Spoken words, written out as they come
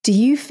Do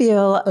you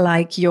feel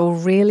like you're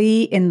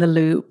really in the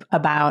loop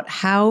about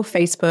how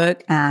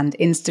Facebook and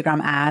Instagram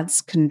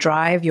ads can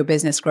drive your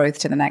business growth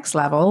to the next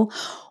level?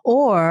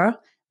 Or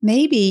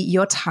maybe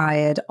you're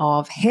tired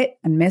of hit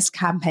and miss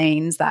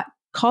campaigns that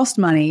cost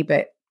money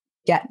but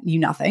get you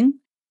nothing?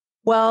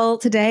 Well,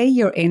 today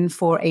you're in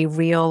for a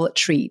real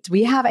treat.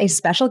 We have a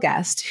special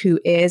guest who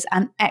is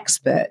an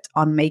expert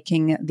on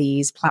making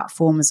these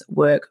platforms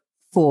work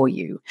for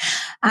you.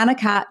 Anna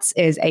Katz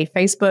is a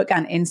Facebook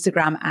and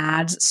Instagram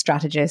ads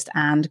strategist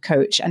and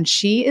coach, and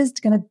she is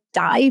going to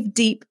dive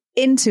deep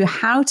into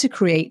how to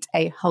create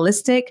a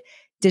holistic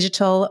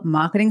digital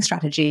marketing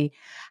strategy,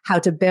 how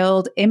to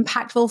build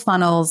impactful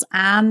funnels,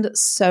 and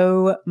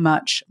so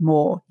much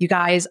more. You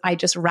guys, I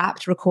just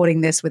wrapped recording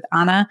this with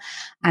Anna,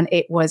 and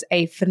it was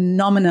a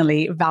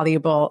phenomenally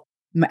valuable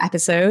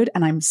episode,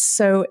 and I'm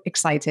so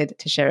excited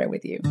to share it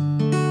with you.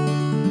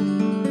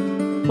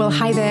 Well,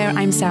 hi there,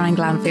 I'm Sarah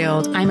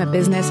Glanfield. I'm a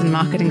business and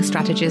marketing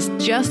strategist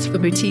just for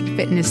boutique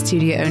fitness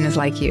studio owners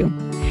like you.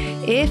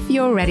 If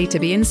you're ready to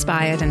be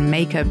inspired and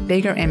make a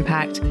bigger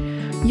impact,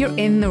 you're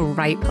in the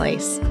right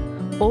place.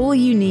 All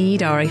you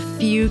need are a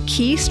few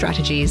key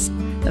strategies,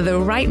 the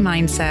right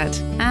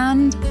mindset,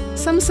 and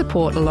some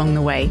support along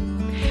the way.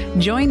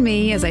 Join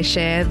me as I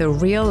share the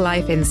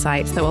real-life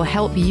insights that will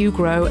help you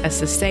grow a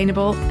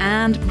sustainable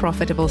and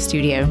profitable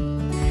studio.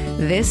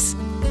 This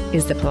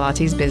is the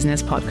Pilates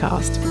Business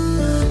Podcast.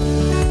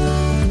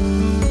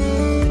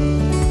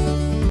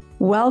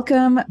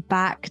 Welcome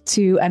back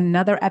to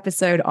another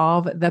episode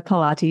of the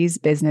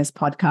Pilates Business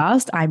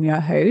Podcast. I'm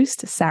your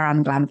host, Sarah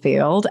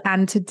Glanfield,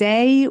 and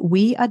today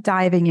we are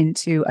diving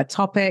into a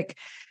topic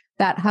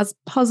that has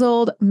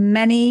puzzled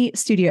many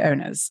studio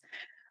owners,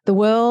 the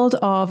world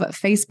of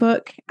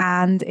Facebook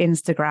and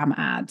Instagram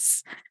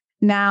ads.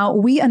 Now,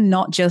 we are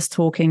not just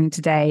talking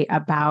today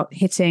about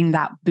hitting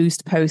that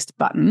boost post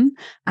button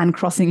and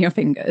crossing your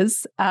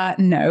fingers.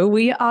 No,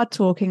 we are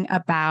talking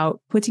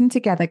about putting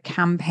together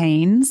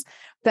campaigns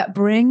that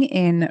bring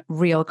in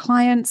real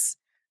clients,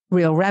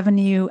 real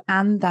revenue,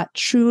 and that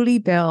truly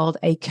build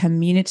a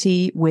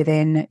community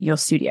within your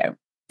studio.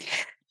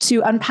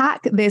 To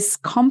unpack this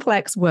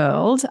complex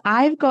world,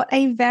 I've got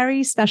a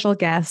very special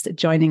guest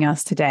joining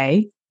us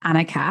today,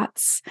 Anna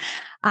Katz.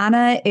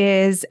 Anna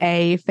is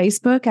a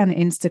Facebook and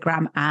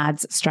Instagram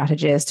ads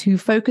strategist who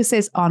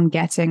focuses on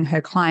getting her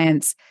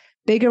clients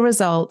bigger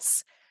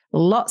results,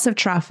 lots of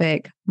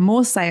traffic,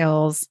 more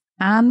sales,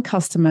 and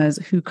customers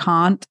who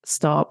can't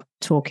stop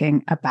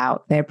talking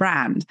about their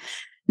brand.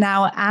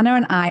 Now, Anna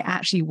and I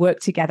actually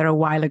worked together a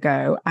while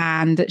ago,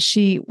 and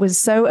she was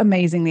so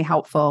amazingly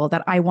helpful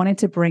that I wanted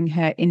to bring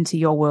her into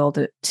your world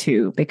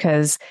too,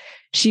 because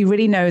she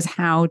really knows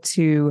how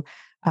to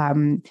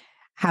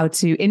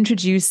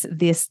introduce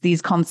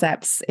these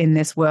concepts in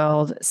this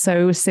world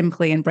so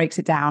simply and breaks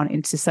it down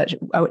into such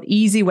an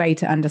easy way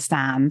to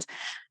understand.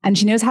 And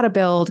she knows how to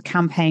build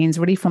campaigns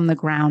really from the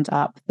ground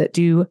up that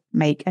do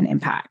make an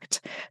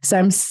impact. So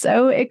I'm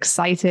so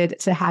excited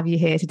to have you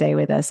here today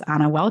with us,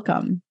 Anna.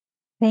 Welcome.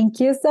 Thank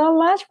you so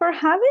much for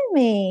having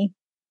me.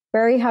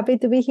 Very happy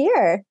to be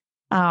here.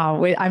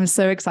 Oh, I'm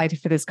so excited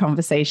for this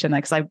conversation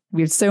because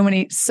we have so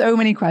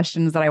many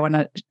questions that I want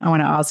to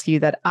ask you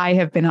that I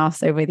have been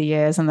asked over the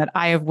years and that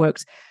I have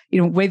worked,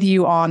 with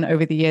you on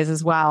over the years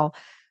as well.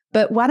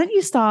 But why don't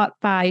you start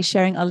by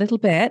sharing a little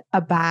bit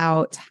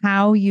about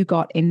how you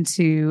got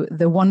into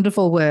the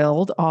wonderful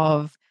world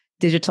of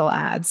digital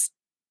ads?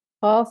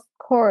 Of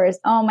course.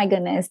 Oh my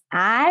goodness.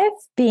 I've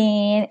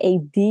been a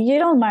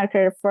digital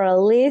marketer for at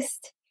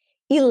least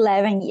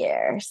 11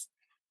 years.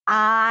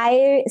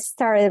 I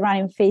started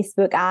running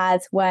Facebook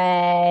ads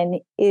when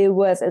it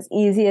was as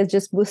easy as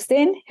just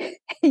boosting.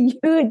 You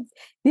didn't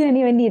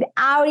even need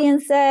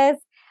audiences.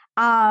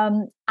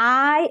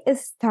 I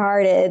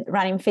started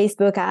running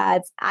Facebook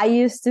ads. I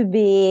used to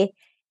be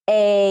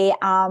a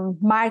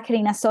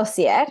marketing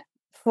associate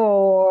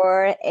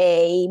for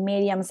a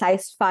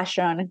medium-sized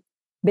fashion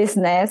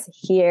business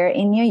here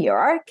in New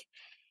York.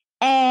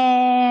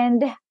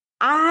 And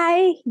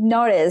I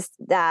noticed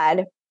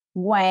that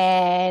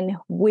when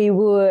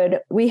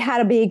we had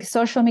a big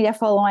social media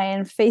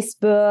following,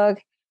 Facebook,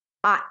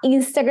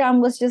 Instagram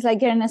was just like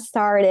getting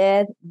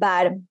started.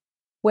 But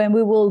when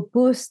we will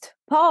boost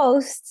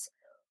posts,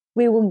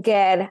 we will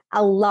get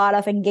a lot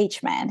of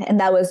engagement. And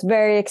that was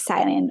very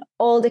exciting.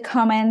 All the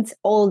comments,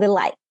 all the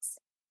likes.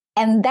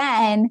 And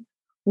then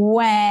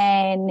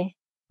when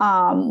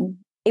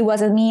it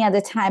wasn't me at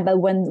the time, but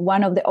when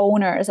one of the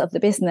owners of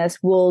the business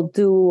will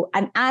do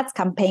an ads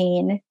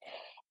campaign,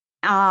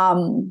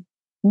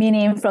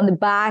 meaning from the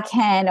back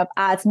end of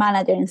ads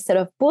manager instead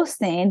of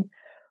boosting,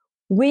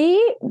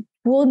 we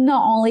will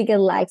not only get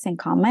likes and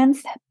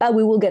comments, but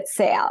we will get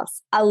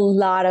sales, a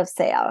lot of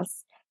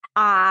sales.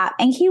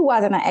 And he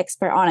wasn't an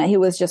expert on it. He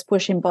was just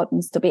pushing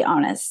buttons, to be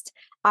honest.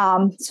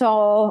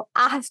 So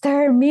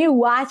after me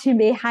watching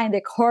behind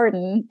the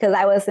curtain, because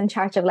I was in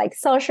charge of like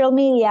social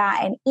media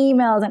and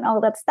emails and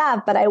all that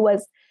stuff, but I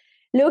was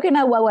looking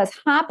at what was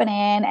happening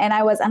and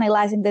I was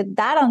analyzing the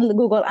data on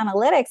Google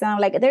Analytics. And I'm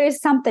like, there is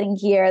something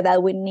here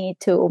that we need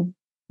to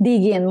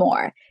dig in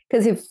more.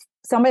 Because if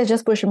somebody's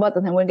just pushing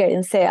buttons and we're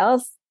getting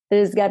sales,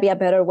 there's got to be a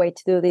better way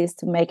to do this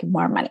to make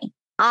more money.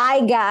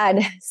 I got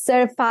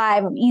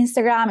certified on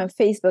Instagram and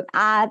Facebook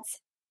ads.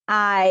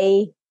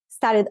 I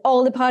started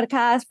all the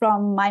podcasts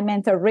from my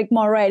mentor, Rick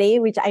Moretti,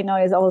 which I know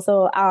is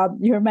also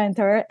your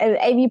mentor, and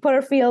Amy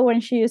Porterfield when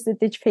she used to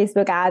teach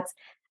Facebook ads.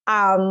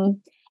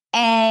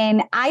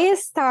 And I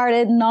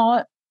started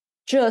not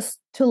just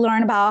to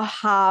learn about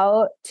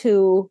how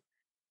to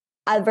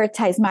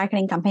advertise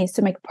marketing campaigns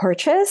to make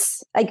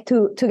purchase, like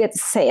to get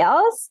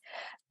sales,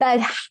 but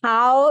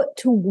how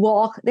to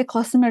walk the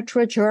customer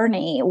through a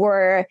journey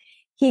where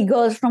he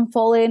goes from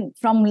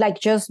like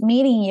just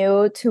meeting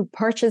you to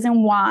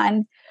purchasing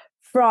one,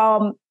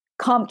 from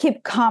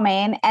keep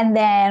coming and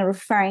then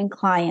referring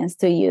clients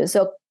to you.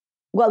 So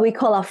what we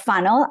call a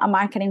funnel, a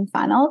marketing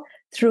funnel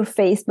through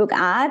Facebook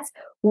ads,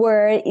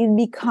 where it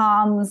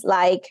becomes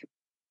like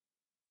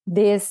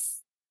this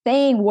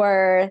thing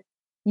where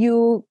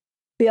you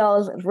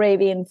build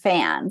raving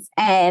fans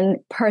and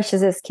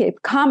purchases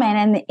keep coming,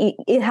 and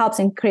it helps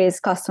increase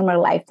customer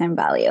lifetime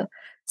value.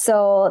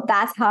 So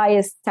that's how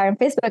I started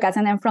Facebook ads.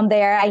 And then from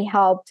there, I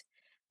helped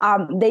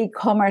the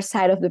e-commerce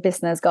side of the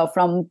business go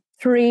from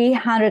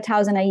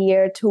 300,000 a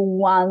year to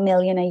 1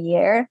 million a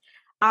year.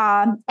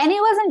 And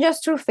it wasn't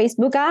just through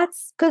Facebook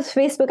ads, because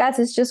Facebook ads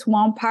is just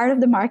one part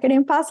of the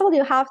marketing puzzle.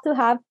 You have to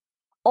have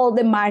all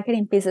the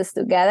marketing pieces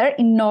together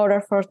in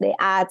order for the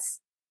ads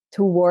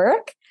to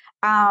work.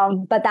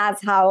 But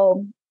that's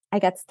how I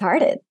got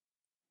started.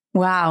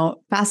 Wow,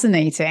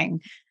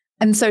 fascinating.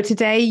 And so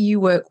today you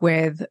work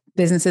with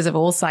businesses of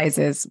all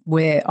sizes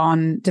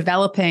on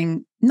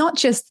developing not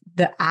just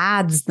the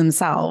ads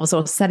themselves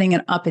or setting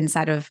it up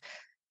inside of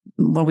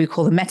what we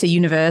call the meta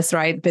universe,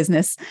 right?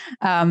 Business,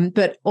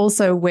 but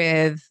also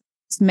with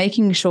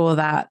making sure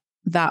that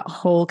that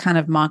whole kind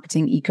of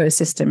marketing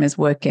ecosystem is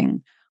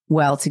working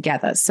well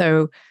together.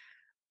 So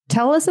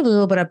tell us a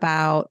little bit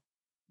about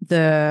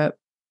the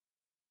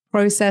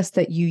process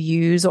that you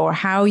use, or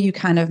how you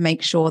kind of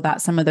make sure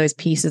that some of those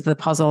pieces of the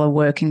puzzle are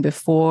working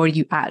before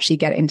you actually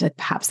get into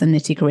perhaps the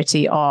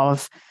nitty-gritty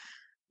of,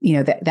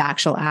 the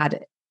actual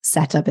ad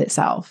setup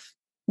itself.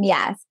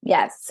 Yes.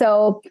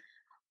 So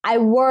I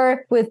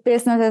work with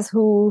businesses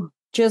who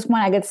just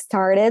want to get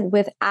started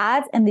with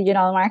ads and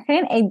digital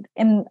marketing.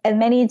 And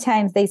many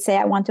times they say,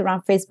 I want to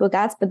run Facebook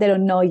ads, but they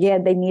don't know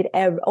yet. They need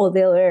all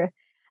the other,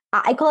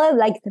 I call it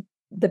like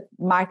the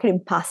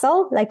marketing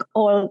puzzle, like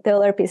all the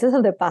other pieces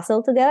of the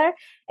puzzle together.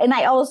 And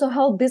I also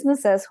help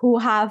businesses who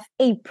have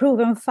a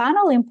proven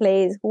funnel in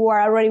place, who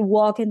are already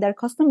walking their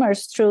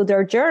customers through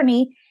their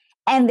journey,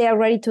 and they are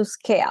ready to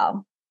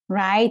scale,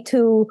 right?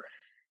 To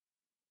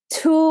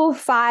 2,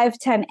 5,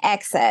 10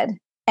 exit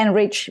and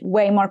reach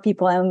way more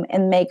people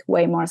and make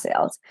way more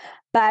sales.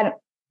 But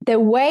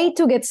the way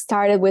to get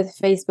started with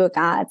Facebook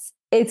ads,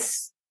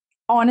 it's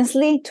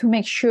honestly to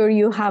make sure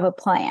you have a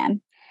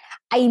plan.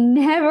 I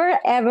never,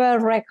 ever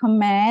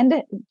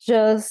recommend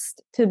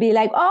just to be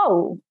like,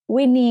 oh,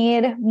 we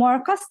need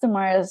more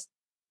customers.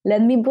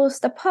 Let me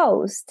boost a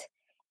post.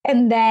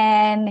 And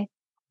then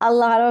a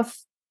lot of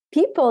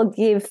people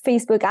give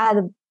Facebook ads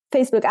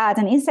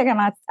and Instagram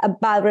ads a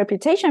bad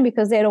reputation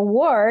because they don't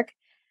work.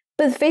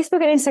 But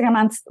Facebook and Instagram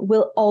ads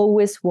will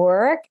always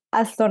work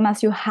as long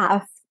as you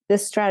have the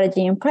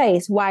strategy in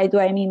place. Why do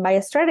I mean by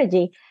a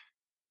strategy?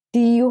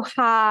 Do you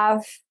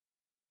have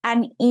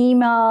an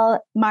email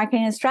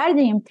marketing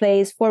strategy in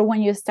place for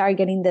when you start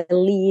getting the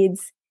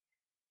leads?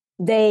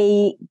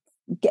 They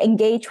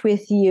engage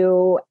with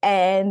you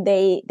and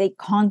they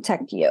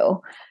contact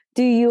you.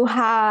 Do you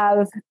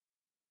have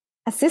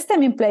a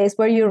system in place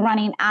where you're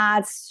running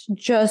ads,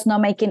 just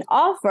not making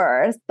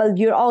offers, but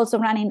you're also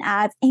running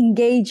ads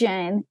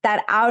engaging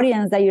that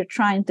audience that you're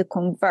trying to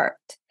convert?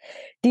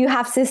 Do you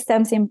have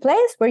systems in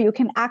place where you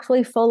can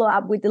actually follow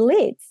up with the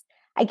leads?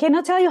 I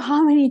cannot tell you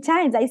how many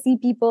times I see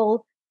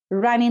people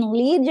running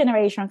lead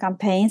generation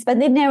campaigns, but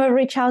they never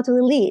reach out to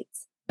the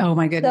leads. Oh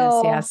my goodness,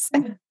 so, yes.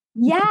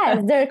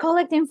 Yes, they're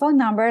collecting phone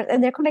numbers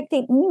and they're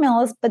collecting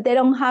emails, but they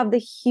don't have the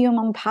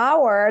human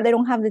power. They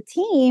don't have the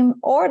team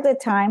or the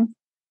time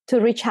to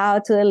reach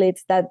out to the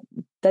leads that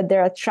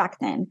they're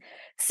attracting.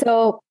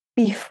 So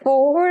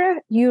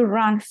before you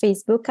run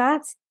Facebook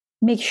ads,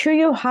 make sure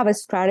you have a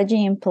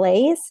strategy in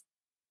place,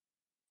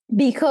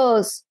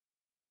 because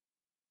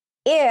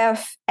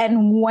if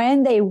and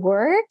when they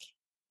work,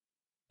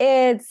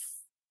 it's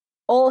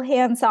all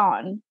hands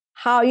on.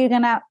 How you're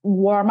going to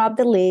warm up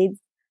the leads,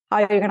 how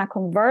you're going to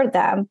convert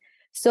them.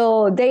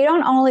 So they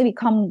don't only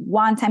become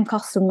one-time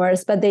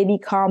customers, but they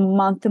become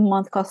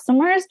month-to-month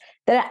customers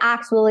that are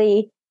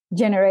actually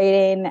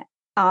generating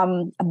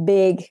a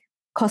big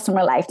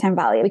customer lifetime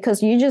value,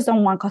 because you just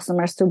don't want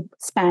customers to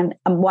spend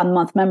a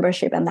 1-month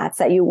membership and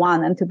that's it. You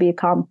want them to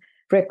become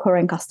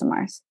recurring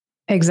customers.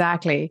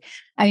 Exactly.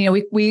 And,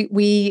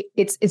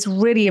 it's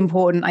really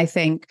important, I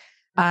think,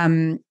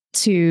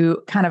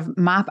 to kind of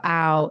map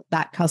out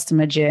that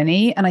customer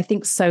journey. And I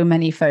think so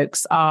many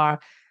folks I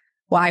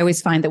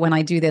always find that when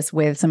I do this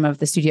with some of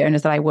the studio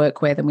owners that I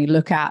work with, and we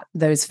look at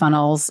those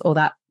funnels or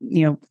that,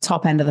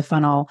 top end of the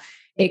funnel,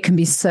 it can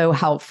be so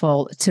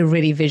helpful to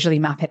really visually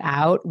map it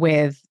out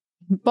with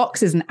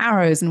boxes and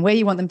arrows and where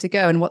you want them to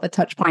go and what the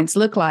touch points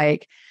look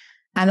like.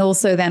 And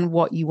also then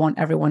what you want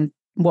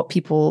what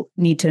people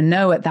need to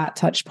know at that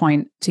touch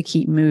point to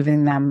keep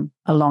moving them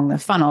along the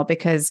funnel.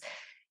 Because,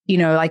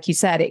 like you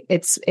said,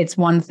 it's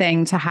one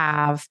thing to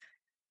have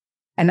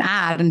an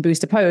ad and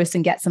boost a post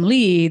and get some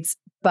leads.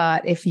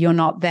 But if you're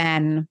not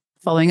then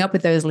following up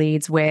with those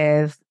leads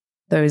with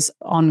those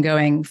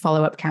ongoing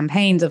follow-up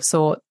campaigns of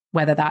sort,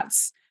 whether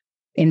that's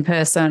in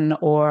person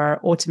or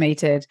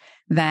automated,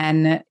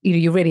 then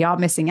you really are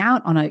missing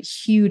out on a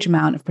huge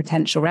amount of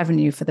potential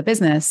revenue for the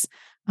business,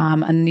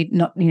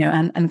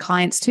 and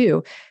clients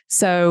too.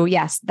 So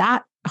yes,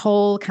 that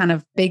whole kind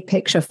of big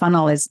picture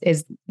funnel is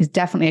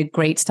definitely a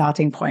great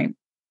starting point.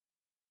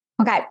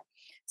 Okay,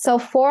 so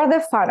for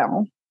the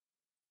funnel,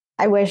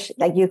 I wish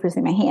like you could see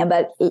my hand,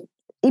 but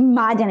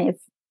imagine if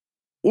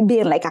it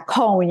being like a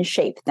cone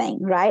shaped thing,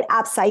 right?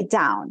 Upside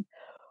down,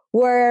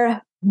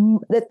 where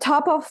the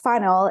top of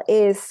funnel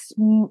is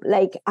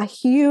like a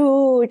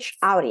huge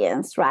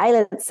audience, right?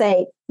 Let's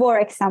say, for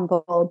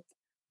example,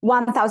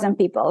 1,000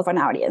 people of an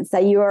audience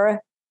that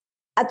you're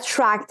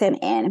attracting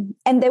in.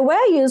 And the way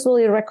I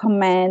usually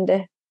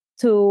recommend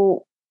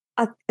to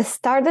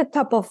start the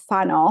top of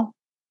funnel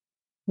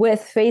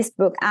with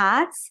Facebook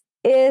ads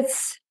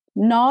is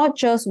not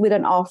just with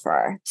an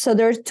offer. So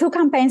there's 2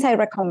 campaigns I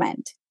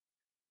recommend.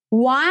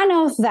 One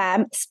of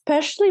them,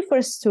 especially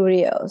for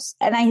studios,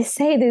 and I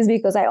say this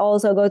because I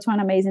also go to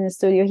an amazing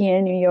studio here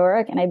in New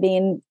York, and I've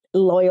been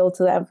loyal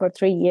to them for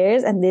 3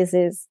 years. And this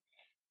is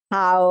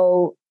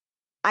how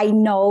I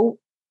know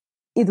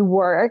it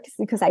works,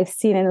 because I've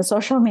seen it in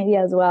social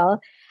media as well.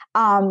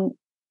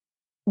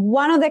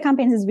 One of the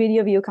campaigns is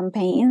video view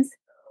campaigns,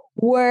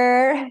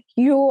 where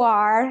you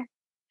are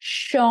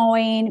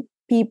showing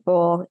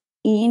people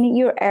in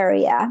your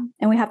area,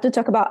 and we have to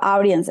talk about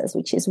audiences,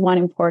 which is one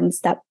important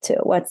step too.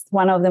 What's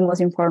one of the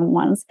most important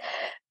ones.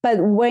 But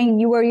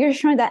when you're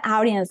showing that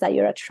audience that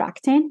you're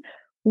attracting,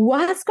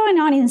 what's going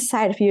on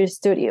inside of your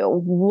studio?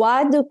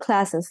 What do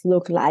classes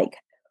look like?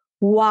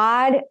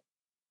 What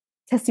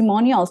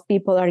testimonials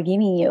people are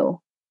giving you?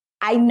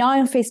 I know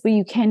on Facebook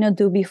you cannot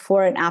do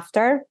before and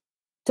after.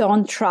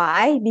 Don't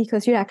try,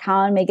 because your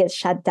account may get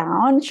shut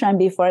down showing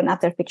before and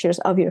after pictures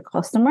of your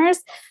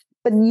customers.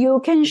 But you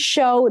can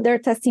show their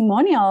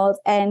testimonials,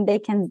 and they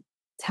can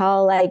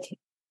tell like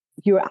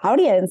your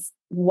audience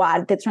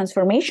what the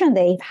transformation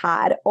they've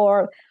had,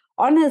 or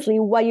honestly,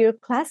 what your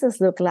classes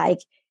look like.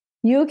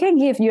 You can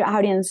give your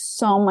audience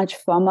so much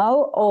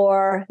FOMO,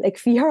 or like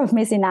fear of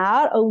missing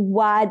out, of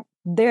what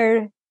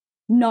they're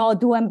not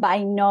doing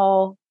by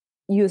not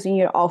using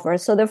your offer.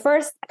 So the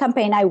first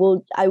campaign I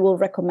will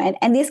recommend,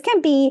 and this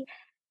can be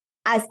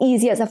as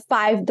easy as a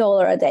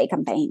 $5 a day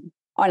campaign.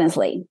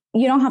 Honestly,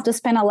 you don't have to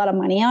spend a lot of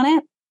money on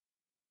it.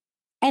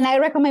 And I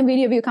recommend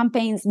video view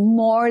campaigns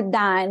more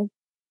than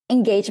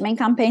engagement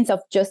campaigns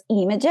of just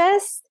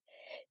images,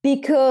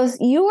 because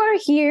you are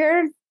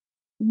here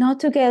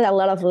not to get a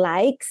lot of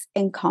likes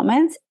and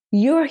comments.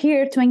 You're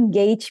here to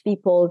engage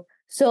people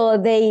so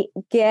they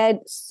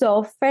get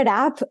so fed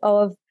up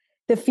of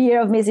the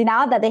fear of missing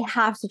out that they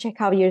have to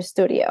check out your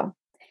studio.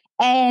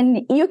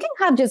 And you can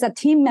have just a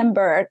team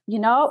member,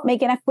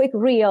 making a quick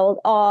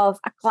reel of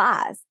a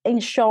class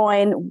and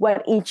showing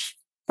what each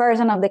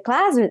person of the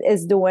class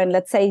is doing.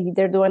 Let's say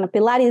they're doing a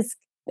Pilates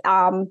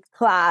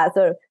class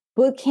or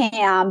boot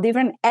camp,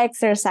 different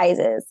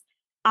exercises,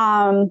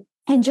 and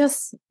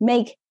just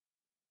make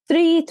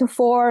 3 to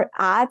 4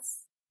 ads,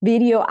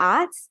 video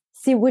ads,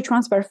 see which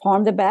ones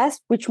perform the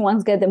best, which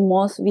ones get the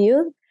most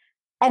views,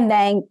 and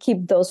then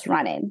keep those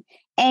running.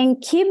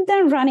 And keep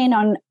them running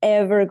on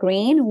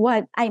evergreen.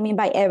 What I mean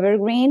by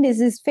evergreen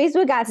is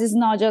Facebook ads is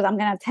not just, I'm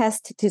going to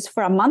test this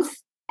for a month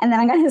and then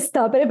I'm going to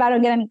stop it if I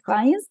don't get any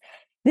clients.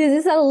 This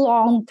is a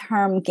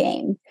long-term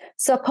game.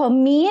 So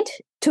commit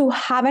to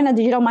having a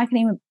digital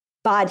marketing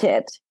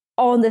budget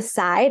on the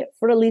side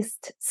for at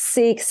least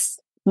 6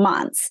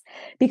 months,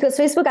 because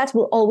Facebook ads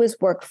will always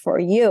work for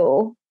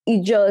you.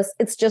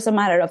 It's just a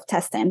matter of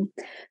testing.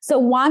 So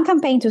one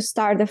campaign to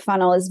start the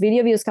funnel is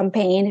video views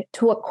campaign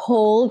to a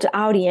cold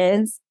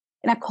audience.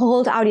 And a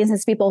cold audience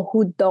is people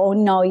who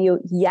don't know you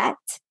yet,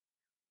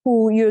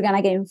 who you're going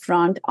to get in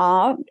front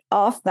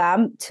of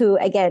them to,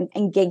 again,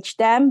 engage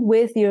them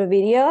with your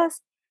videos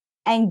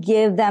and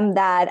give them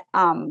that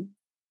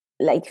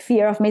like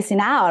fear of missing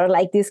out, or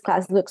like this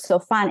class looks so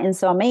fun and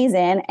so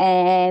amazing,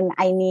 and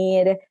I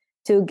need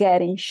to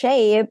get in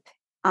shape.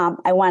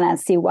 I want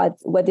to see what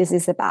this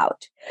is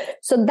about.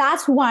 So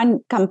that's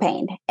one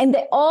campaign. And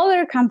the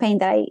other campaign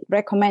that I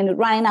recommend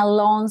running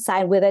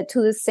alongside with it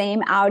to the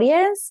same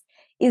audience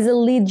is a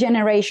lead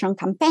generation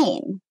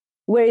campaign,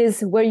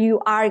 where you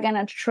are going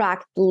to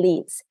attract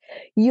leads.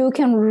 You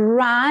can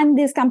run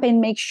this campaign,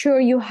 make sure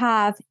you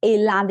have a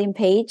landing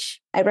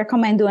page. I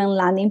recommend doing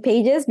landing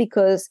pages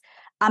because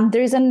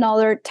there's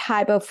another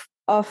type of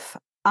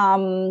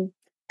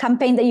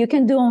campaign that you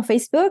can do on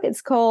Facebook.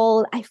 It's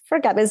called, I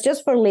forgot, it's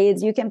just for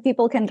leads.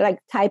 People can like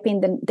type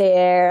in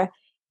their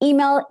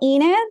email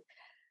in it,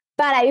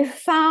 But I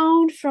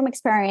found from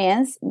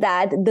experience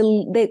that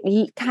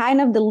the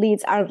kind of the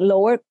leads are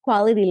lower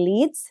quality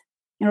leads,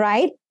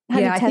 right?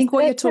 I think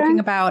what you're talking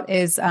about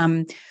is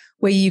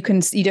where you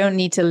don't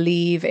need to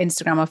leave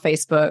Instagram or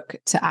Facebook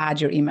to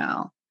add your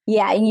email.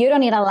 Yeah, and you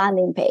don't need a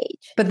landing page.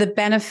 But the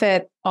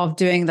benefit of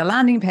doing the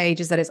landing page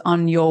is that it's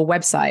on your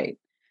website.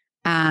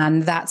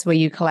 And that's where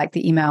you collect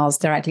the emails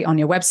directly on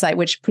your website,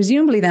 which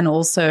presumably then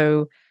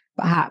also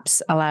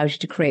perhaps allows you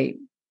to create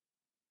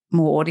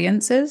more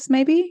audiences,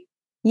 maybe?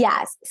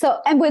 Yes. So,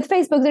 and with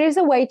Facebook, there is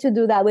a way to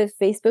do that with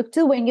Facebook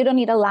too. When you don't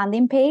need a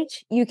landing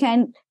page,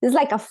 there's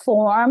like a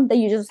form that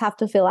you just have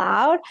to fill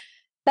out.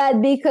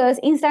 But because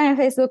Instagram and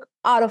Facebook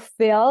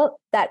autofill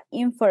that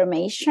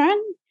information,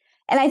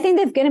 and I think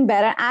they've gotten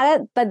better at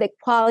it, but the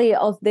quality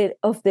of the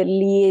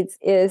leads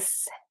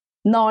is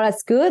not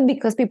as good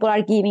because people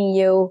are giving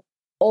you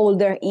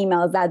older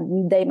emails that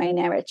they might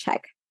never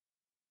check.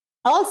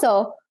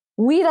 Also,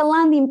 with a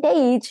landing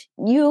page,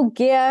 you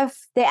give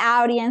the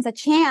audience a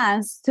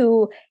chance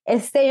to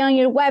stay on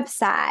your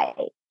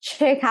website,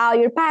 check out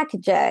your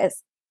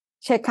packages,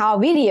 check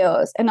out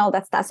videos, and all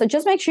that stuff. So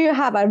just make sure you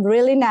have a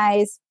really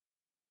nice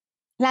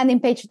landing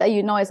page that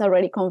you know is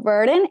already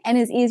converting and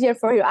is easier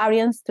for your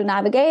audience to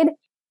navigate.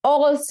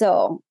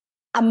 Also,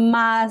 a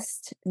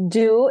must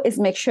do is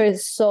make sure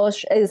it's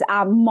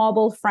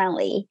mobile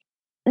friendly.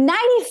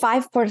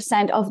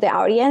 95% of the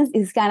audience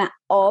is going to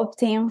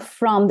opt in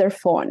from their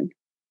phone.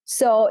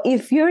 So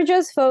if you're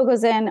just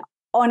focusing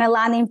on a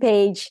landing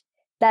page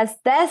that's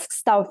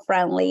desktop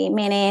friendly,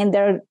 meaning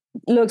there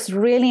looks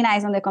really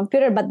nice on the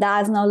computer, but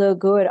does not look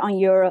good on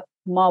your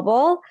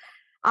mobile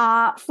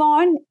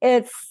phone,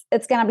 it's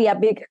going to be a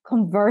big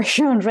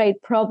conversion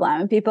rate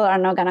problem. People are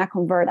not going to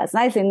convert as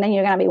nicely. And then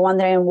you're going to be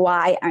wondering,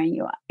 why aren't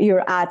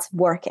your ads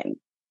working?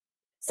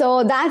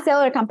 So that's the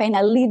other campaign,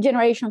 a lead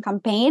generation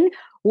campaign,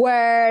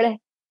 where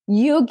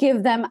you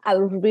give them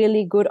a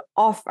really good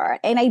offer.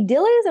 And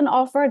ideally, it's an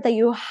offer that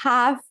you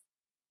have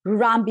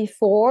run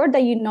before,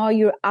 that you know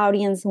your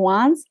audience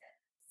wants.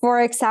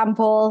 For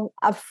example,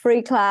 a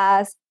free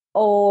class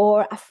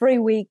or a free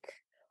week,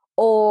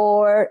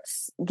 or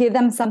give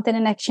them something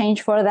in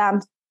exchange for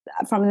them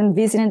from them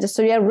visiting the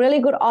studio. A really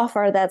good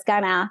offer that's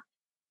gonna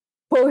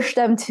push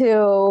them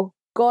to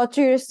go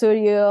to your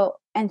studio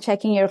and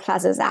checking your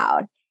classes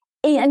out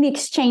in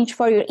exchange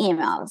for your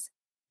emails.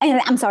 In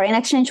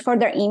exchange for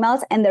their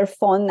emails and their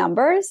phone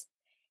numbers.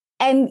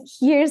 And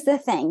here's the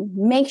thing,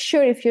 make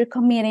sure if you're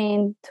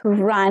committing to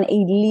run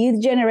a lead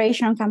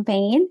generation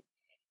campaign,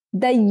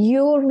 that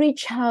you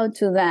reach out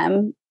to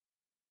them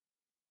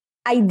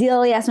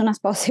ideally as soon as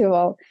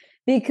possible.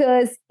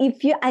 Because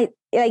if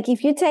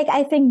you take,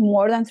 I think,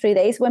 more than 3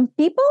 days, when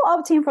people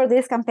opt in for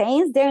these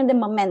campaigns, they're in the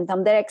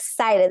momentum, they're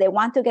excited, they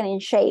want to get in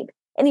shape.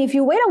 And if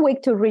you wait a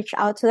week to reach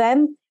out to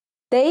them,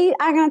 they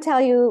are going to tell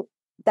you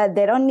that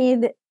they don't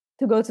need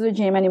to go to the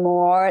gym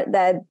anymore,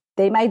 that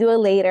they might do it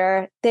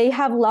later. They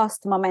have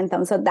lost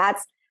momentum. So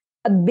that's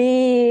a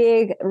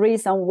big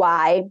reason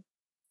why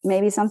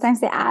maybe sometimes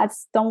the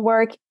ads don't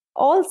work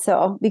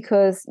also,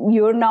 because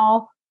you're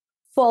not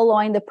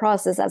following the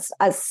process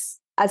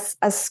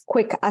as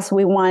quick as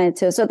we wanted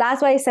to. So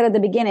that's why I said at the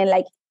beginning,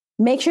 like,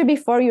 make sure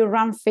before you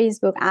run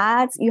Facebook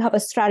ads, you have a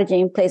strategy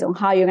in place on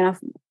how you're going to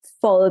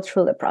follow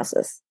through the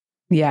process.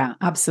 Yeah,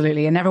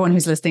 absolutely. And everyone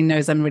who's listening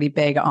knows I'm really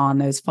big on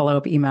those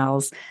follow-up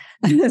emails.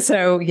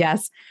 So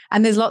yes.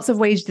 And there's lots of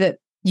ways that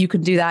you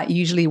can do that,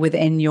 usually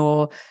within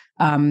your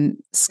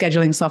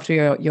scheduling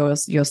software, your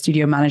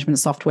studio management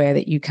software,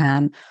 that you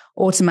can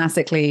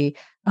automatically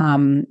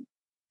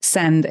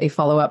send a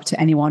follow-up to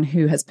anyone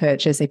who has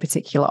purchased a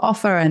particular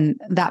offer. And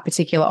that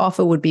particular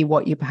offer would be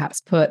what you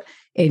perhaps put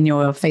in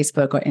your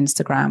Facebook or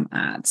Instagram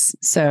ads.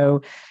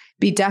 So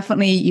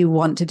you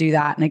want to do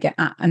that. And again,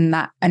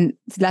 and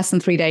less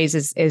than 3 days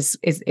is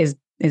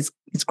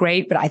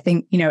great. But I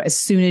think, as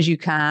soon as you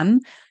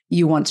can,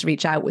 you want to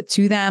reach out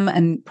to them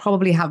and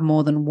probably have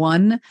more than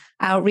one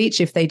outreach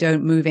if they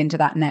don't move into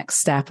that next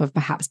step of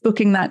perhaps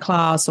booking that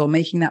class or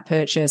making that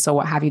purchase or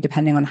what have you,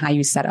 depending on how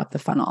you set up the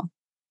funnel.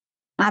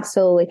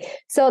 Absolutely.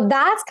 So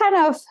that's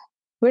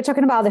we're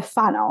talking about the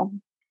funnel.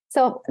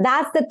 So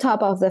that's the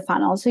top of the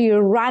funnel. So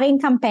you're running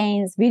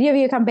campaigns, video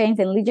view campaigns,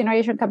 and lead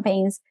generation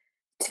campaigns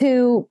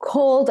to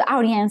cold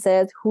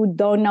audiences who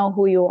don't know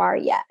who you are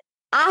yet.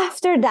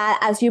 After that,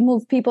 as you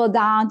move people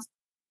down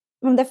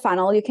from the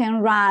funnel, you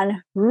can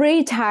run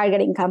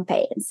retargeting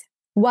campaigns.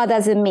 What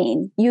does it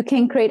mean? You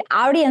can create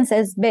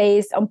audiences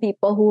based on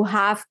people who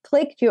have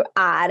clicked your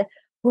ad,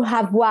 who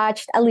have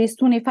watched at least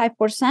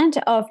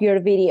 25% of your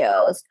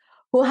videos,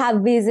 who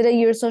have visited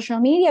your social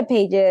media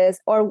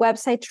pages or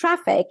website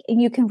traffic, and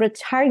you can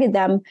retarget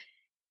them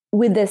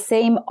with the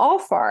same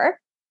offer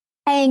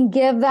and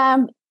give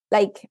them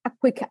like a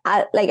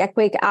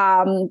quick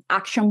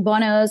action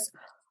bonus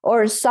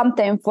or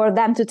something for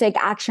them to take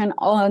action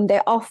on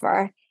the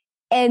offer.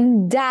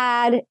 And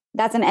that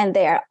doesn't end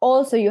there.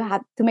 Also, you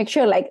have to make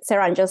sure, like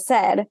Saran just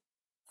said,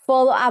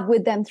 follow up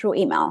with them through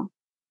email.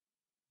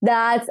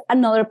 That's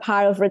another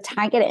part of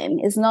retargeting.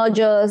 It's not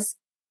just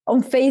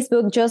on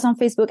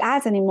Facebook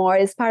ads anymore.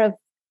 It's part of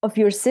of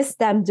your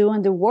system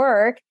doing the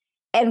work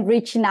and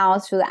reaching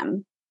out to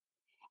them.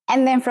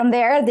 And then from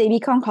there, they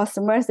become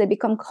customers, they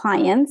become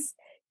clients.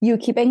 You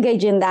keep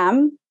engaging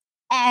them,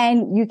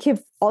 and you keep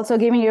also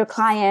giving your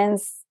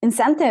clients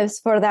incentives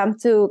for them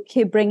to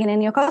keep bringing in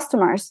new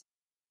customers.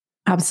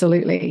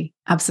 Absolutely.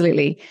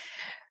 Absolutely.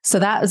 So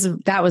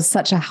that was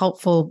such a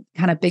helpful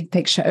kind of big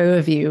picture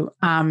overview.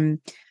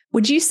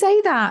 Would you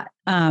say that,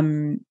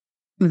 I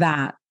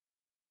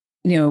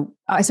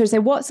sort of say,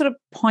 what sort of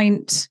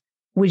point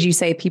would you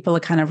say people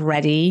are kind of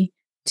ready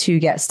to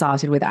get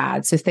started with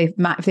ads? So if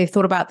they've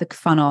thought about the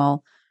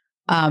funnel,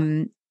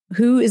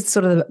 who is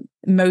sort of the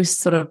most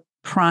sort of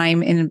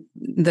prime in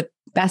the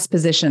best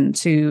position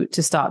to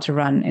start to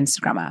run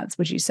Instagram ads,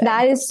 would you say?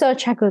 That is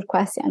such a good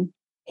question.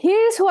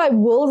 Here's who I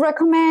will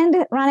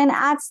recommend running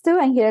ads to,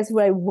 and here's who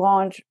I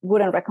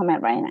wouldn't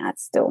recommend running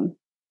ads to.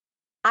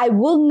 I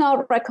will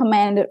not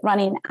recommend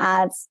running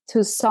ads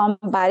to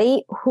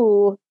somebody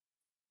who,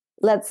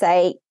 let's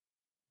say,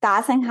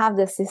 doesn't have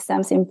the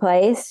systems in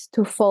place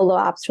to follow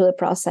up through the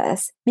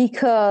process,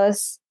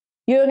 because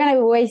you're going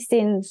to be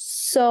wasting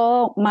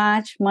so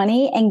much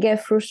money and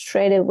get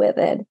frustrated with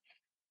it.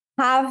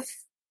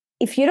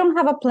 If you don't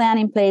have a plan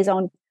in place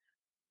on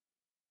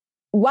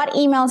what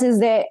emails is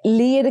the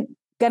lead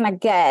going to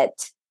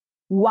get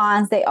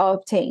once they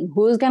opt in,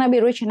 who's going to be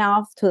reaching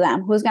out to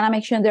them, who's going to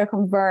make sure they're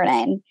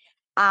converting,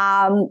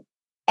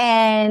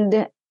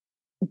 and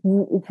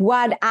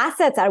what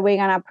assets are we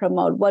going to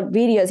promote, what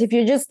videos. If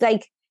you're just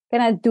like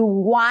going to do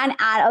one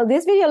ad, oh,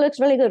 this video looks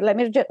really good, let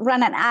me just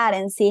run an ad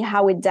and see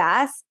how it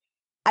does,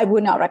 I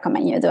would not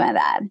recommend you doing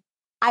that.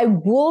 I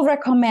will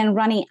recommend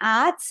running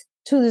ads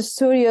to the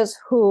studios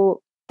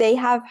who they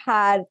have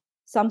had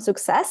some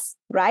success,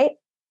 right?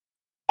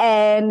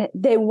 And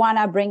they want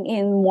to bring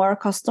in more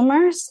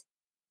customers.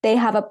 They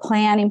have a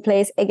plan in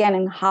place, again,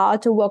 in how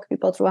to walk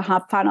people through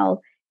a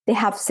funnel. They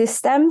have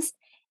systems,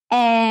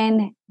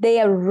 and they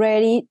are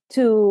ready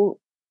to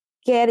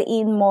get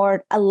in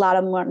a lot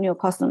of more new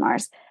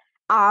customers.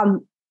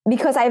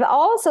 Because I've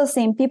also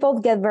seen people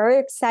get very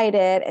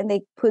excited and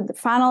they put the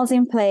funnels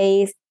in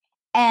place,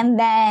 and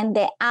then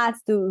the ads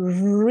do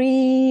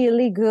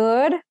really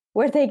good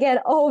where they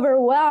get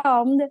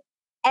overwhelmed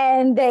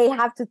and they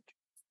have to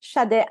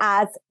shut the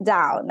ads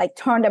down, like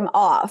turn them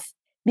off,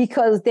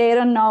 because they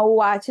don't know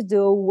what to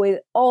do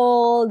with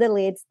all the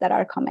leads that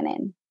are coming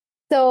in.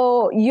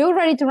 So you're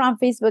ready to run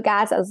Facebook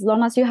ads as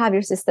long as you have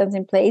your systems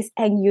in place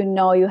and you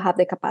know you have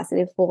the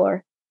capacity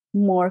for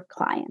more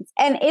clients.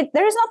 And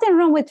there's nothing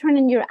wrong with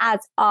turning your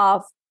ads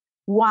off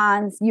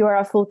once you're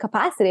at full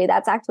capacity.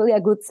 That's actually a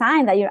good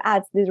sign that your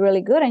ads did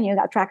really good and you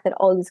attracted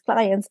all these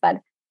clients. But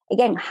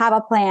again, have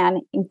a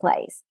plan in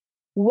place.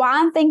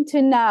 One thing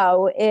to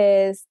know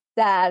is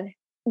that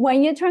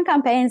when you turn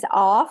campaigns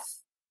off,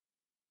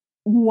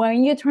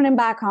 when you turn them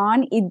back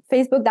on,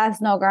 Facebook does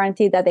not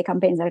guarantee that the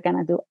campaigns are going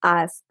to do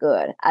as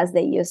good as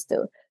they used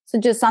to. So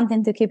just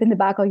something to keep in the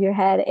back of your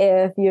head.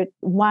 If you're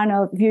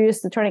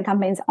used to turning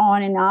campaigns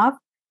on and off,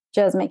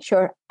 just make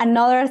sure.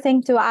 Another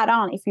thing to add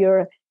on, if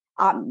you're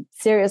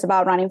serious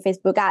about running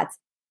Facebook ads,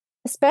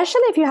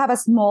 especially if you have a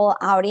small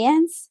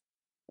audience,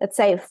 let's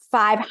say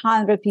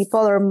 500 people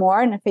or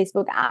more in a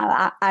Facebook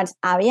ads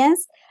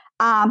audience,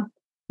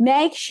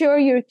 make sure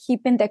you're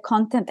keeping the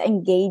content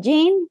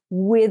engaging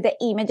with the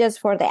images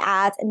for the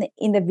ads and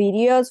in the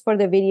videos for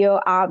the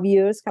video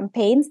views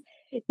campaigns,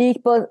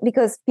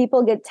 because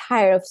people get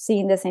tired of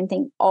seeing the same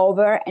thing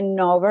over and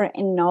over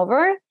and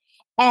over,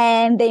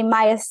 and they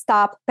might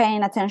stop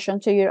paying attention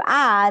to your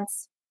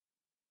ads.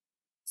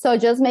 So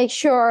just make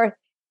sure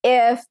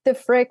if the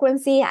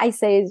frequency, I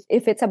say,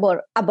 if it's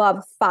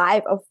above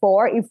 5 or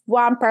 4, if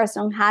one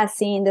person has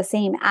seen the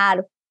same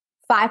ad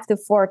 5 to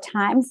 4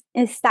 times,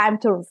 it's time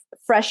to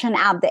freshen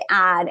up the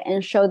ad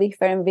and show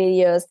different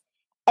videos.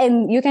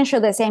 And you can show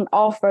the same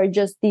offer,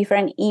 just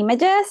different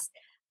images,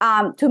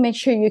 to make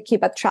sure you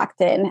keep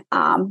attracting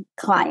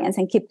clients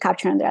and keep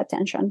capturing their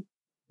attention.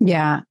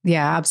 Yeah,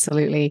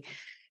 absolutely.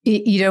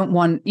 You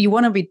want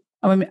to be,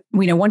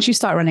 once you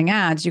start running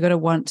ads, you're going to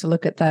want to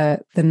look at the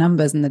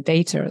numbers and the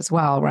data as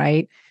well,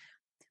 right?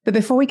 But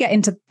before we get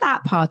into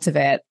that part of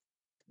it,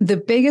 the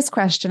biggest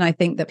question I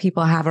think that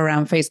people have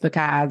around Facebook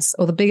ads,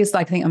 or the biggest,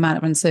 I think, amount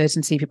of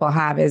uncertainty people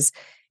have is,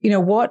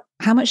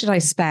 how much should I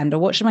spend, or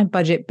what should my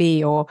budget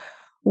be, or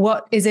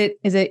what is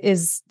it?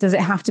 Does it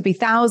have to be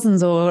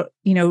thousands, or,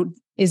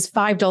 is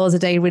 $5 a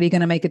day really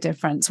going to make a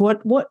difference?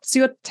 What's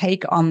your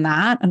take on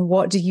that? And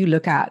what do you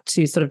look at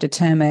to sort of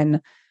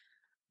determine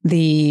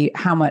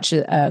how much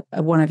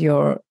one of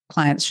your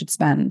clients should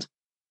spend?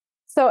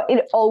 So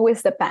it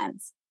always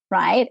depends,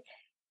 right?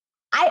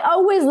 I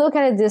always look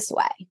at it this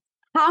way.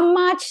 How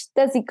much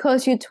does it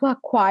cost you to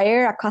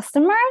acquire a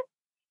customer?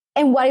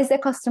 And what is the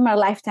customer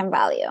lifetime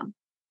value?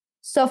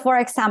 So for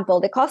example,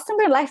 the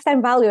customer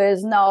lifetime value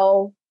is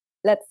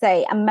let's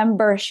say a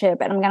membership.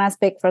 And I'm going to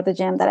speak for the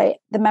gym the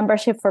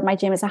membership for my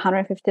gym is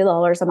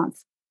 $150 a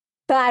month.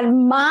 But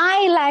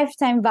my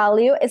lifetime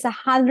value is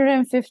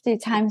 150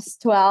 times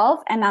 12.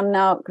 And I'm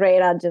not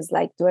great at just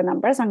like doing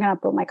numbers. I'm going to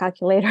put my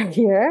calculator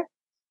here.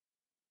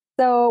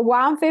 So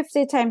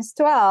 150 times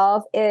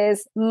 12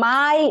 is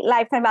my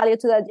lifetime value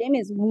to the gym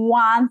is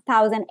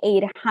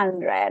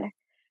 1,800.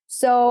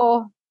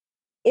 So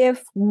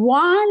if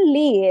one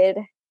lead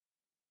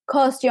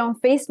costs you on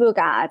Facebook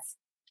ads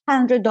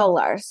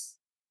 $100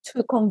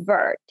 to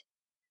convert,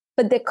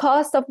 but the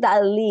cost of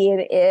that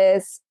lead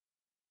is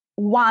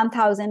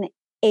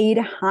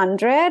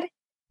 1,800,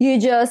 you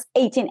just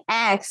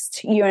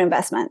 18x'd your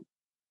investment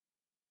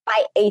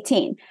by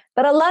 18.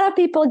 But a lot of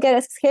people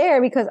get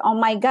scared because, oh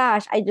my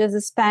gosh, I just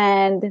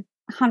spent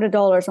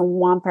 $100 on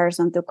one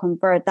person to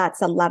convert.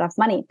 That's a lot of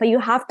money. But you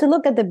have to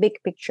look at the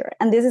big picture.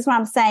 And this is what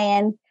I'm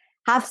saying.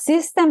 Have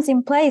systems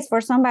in place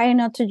for somebody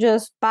not to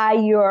just buy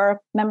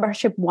your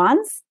membership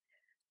once,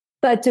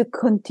 but to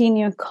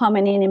continue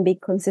coming in and be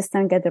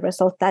consistent, get the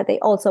results that they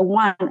also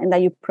want and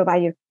that you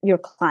provide your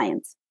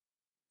clients.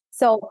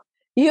 So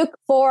you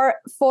for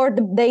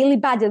the daily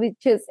budget,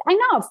 which is, I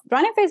know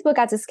running Facebook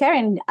ads is scary,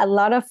 and a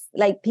lot of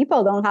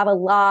people don't have a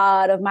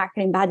lot of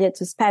marketing budget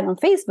to spend on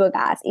Facebook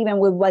ads, even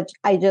with what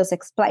I just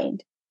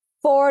explained.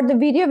 For the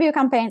video view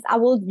campaigns,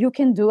 you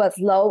can do as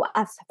low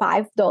as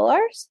 $5.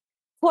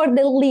 For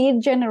the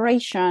lead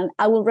generation,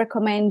 I will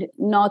recommend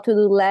not to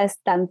do less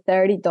than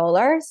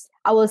 $30.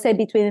 I will say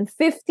between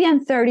 $50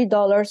 and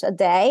 $30 a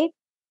day,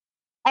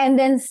 and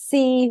then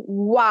see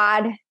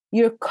what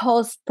your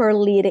cost per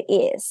lead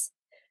is.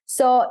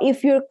 So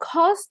if your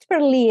cost per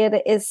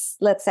lead is,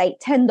 let's say,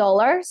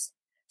 $10,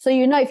 so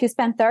if you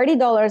spend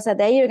 $30 a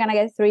day, you're going to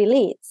get 3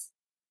 leads.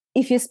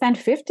 If you spend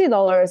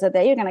 $50 a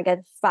day, you're going to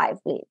get 5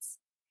 leads.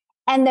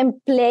 And then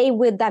play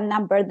with that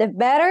number. The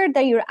better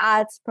that your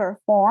ads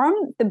perform,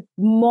 the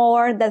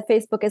more that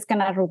Facebook is going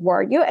to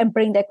reward you and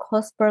bring the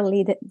cost per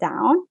lead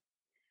down.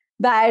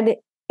 But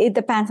it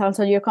depends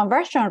also on your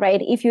conversion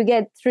rate. If you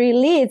get 3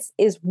 leads,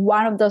 is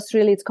one of those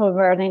 3 leads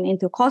converting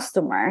into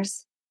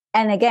customers?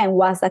 And again,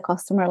 what's the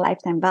customer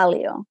lifetime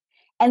value?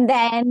 And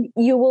then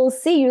you will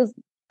see,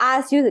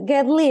 as you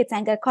get leads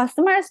and get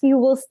customers, you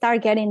will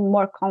start getting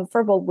more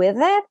comfortable with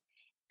it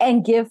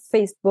and give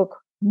Facebook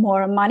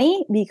more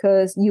money,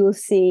 because you'll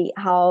see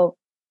how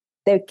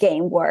the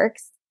game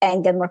works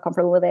and get more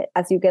comfortable with it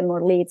as you get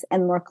more leads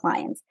and more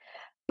clients.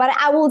 But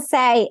I will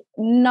say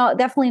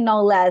definitely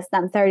no less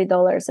than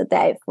 $30 a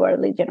day for a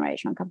lead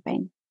generation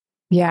campaign.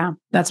 Yeah,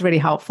 that's really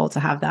helpful to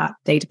have that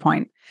data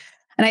point.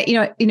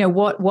 And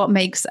what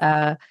makes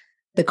the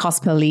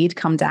cost per lead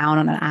come down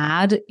on an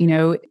ad?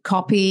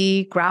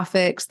 Copy,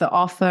 graphics, the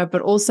offer,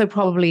 but also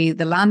probably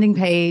the landing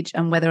page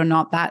and whether or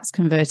not that's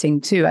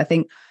converting too. I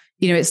think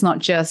it's not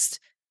just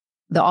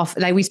the offer.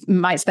 Like, we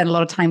might spend a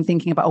lot of time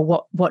thinking about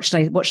what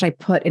should I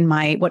put in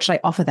what should I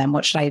offer them?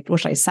 What should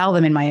I sell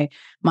them in my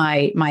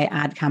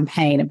ad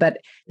campaign? But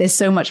there's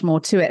so much more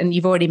to it. And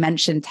you've already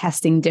mentioned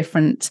testing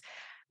different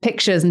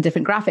pictures and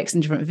different graphics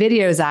and different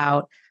videos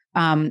out.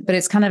 But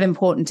it's kind of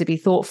important to be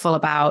thoughtful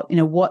about,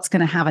 what's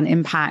going to have an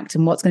impact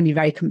and what's going to be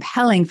very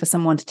compelling for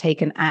someone to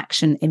take an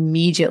action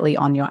immediately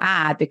on your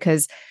ad,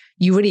 because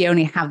you really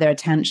only have their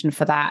attention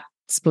for that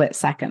split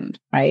second,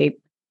 right?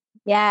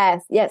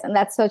 Yes. And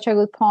that's such a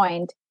good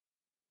point.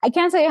 I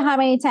can't tell you how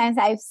many times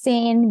I've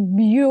seen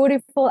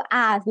beautiful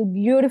ads with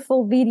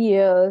beautiful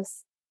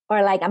videos or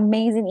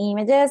amazing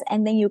images,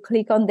 and then you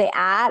click on the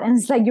ad and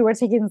it's like you were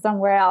taken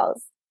somewhere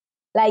else.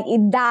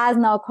 It does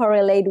not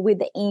correlate with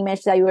the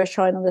image that you were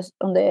showing on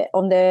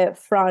the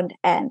front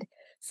end.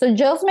 So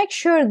just make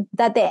sure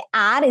that the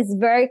ad is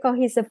very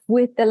cohesive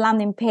with the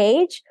landing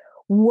page,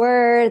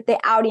 where the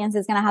audience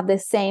is going to have the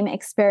same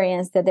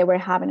experience that they were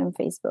having on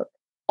Facebook.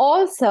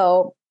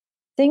 Also,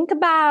 think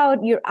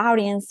about your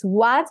audience.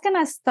 What's going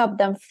to stop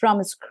them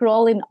from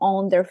scrolling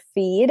on their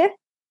feed,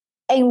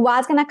 and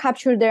what's going to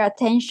capture their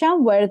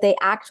attention where they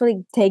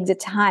actually take the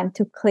time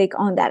to click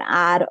on that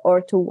ad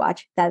or to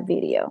watch that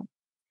video?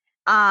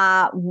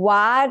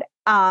 What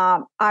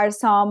are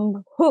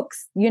some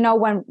hooks?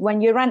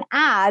 When you run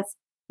ads,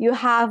 you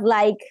have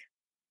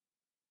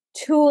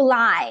 2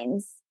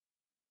 lines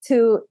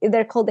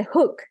they're called the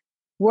hook,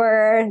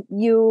 where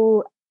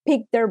you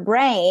pick their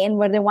brain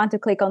where they want to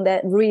click on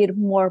the read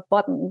more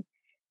button.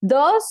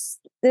 There's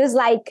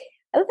I think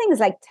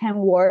it's 10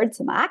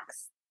 words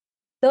max.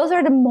 Those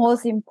are the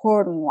most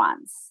important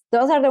ones.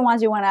 Those are the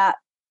ones you want to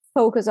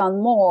focus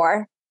on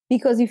more.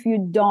 Because if you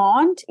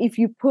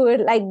put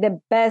the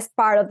best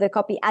part of the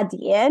copy at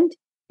the end,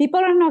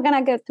 people are not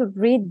gonna get to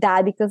read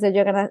that, because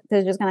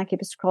they're just gonna keep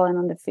scrolling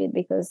on the feed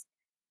because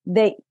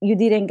you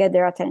didn't get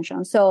their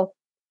attention. So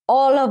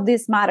all of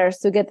this matters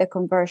to get the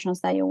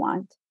conversions that you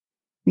want.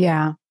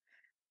 Yeah.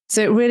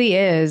 So it really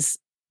is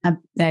an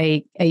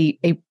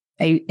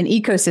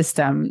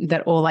ecosystem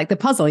that all, like the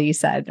puzzle you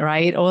said,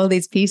 right? All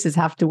these pieces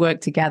have to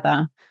work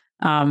together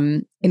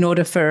in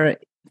order for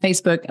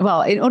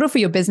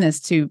your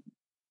business to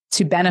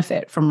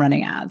benefit from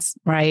running ads,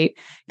 right?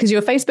 Because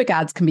your Facebook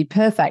ads can be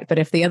perfect, but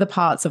if the other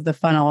parts of the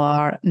funnel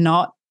are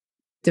not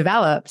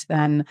developed,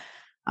 then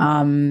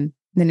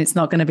it's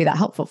not going to be that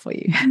helpful for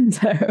you.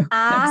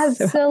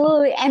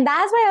 Absolutely. And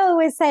that's why I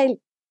always say,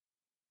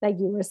 like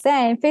you were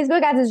saying,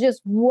 Facebook ads is just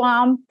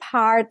one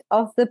part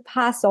of the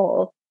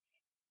puzzle.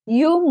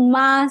 You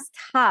must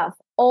have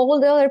all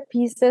the other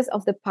pieces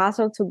of the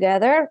puzzle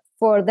together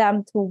for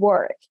them to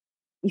work.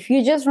 If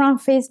you just run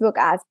Facebook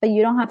ads, but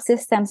you don't have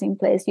systems in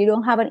place, you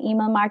don't have an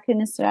email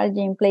marketing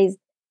strategy in place,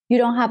 you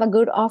don't have a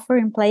good offer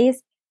in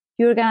place,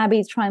 you're going to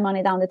be throwing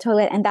money down the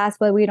toilet. And that's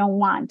what we don't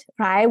want,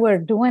 right? We're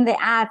doing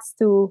the ads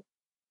to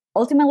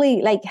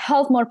ultimately like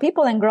help more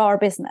people and grow our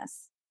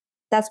business.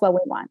 That's what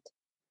we want.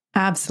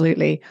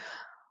 Absolutely.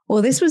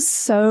 Well, this was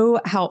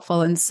so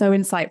helpful and so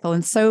insightful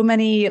and so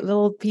many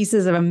little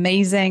pieces of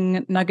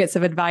amazing nuggets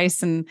of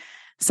advice. And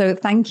so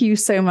thank you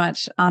so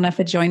much, Anna,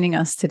 for joining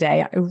us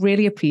today. I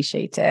really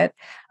appreciate it.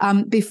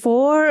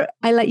 Before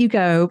I let you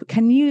go,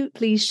 can you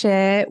please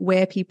share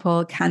where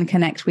people can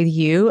connect with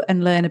you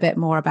and learn a bit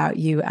more about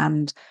you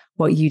and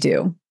what you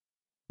do?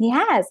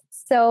 Yes.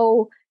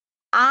 So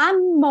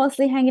I'm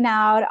mostly hanging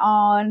out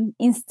on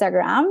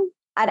Instagram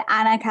at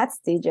Anna Katz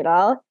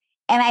Digital.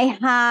 And I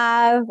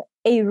have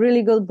a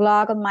really good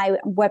blog on my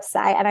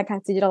website,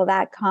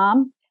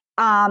 annakatzdigital.com.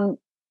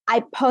 I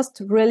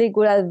post really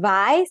good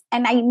advice.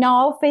 And I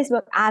know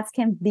Facebook ads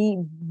can be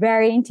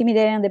very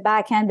intimidating on the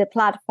back end, the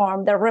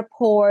platform, the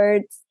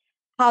reports,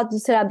 how to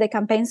set up the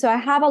campaign. So I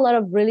have a lot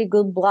of really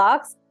good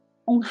blogs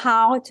on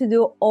how to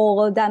do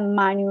all that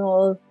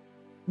manual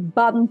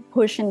button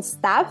pushing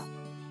stuff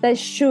that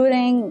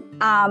shouldn't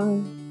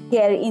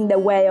get in the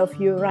way of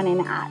you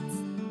running ads.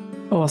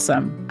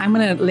 Awesome. I'm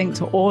going to link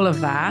to all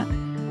of that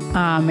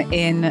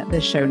in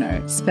the show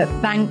notes. But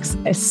thanks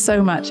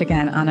so much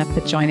again, Anna, for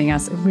joining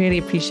us. I really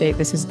appreciate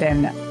this. Has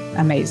been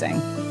amazing.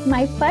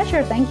 My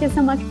pleasure. Thank you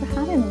so much for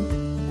having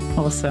me.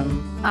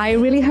 Awesome. I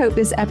really hope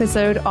this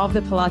episode of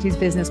the Pilates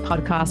Business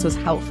Podcast was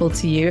helpful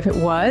to you. If it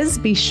was,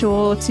 be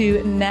sure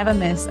to never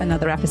miss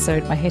another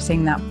episode by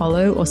hitting that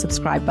follow or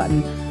subscribe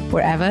button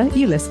wherever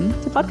you listen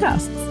to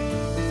podcasts.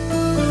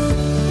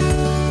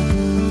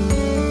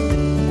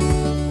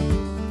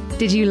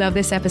 Did you love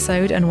this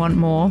episode and want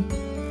more?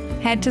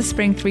 Head to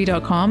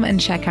spring3.com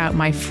and check out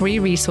my free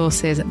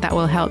resources that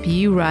will help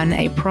you run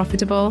a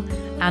profitable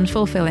and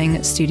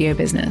fulfilling studio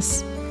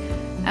business.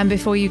 And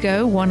before you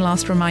go, one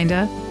last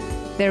reminder,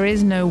 there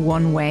is no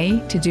one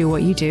way to do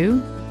what you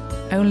do,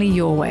 only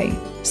your way.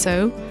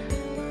 So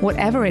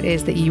whatever it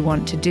is that you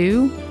want to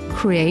do,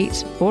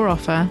 create, or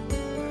offer,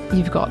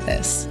 you've got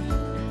this.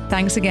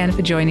 Thanks again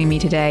for joining me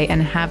today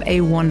and have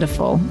a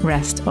wonderful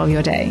rest of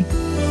your day.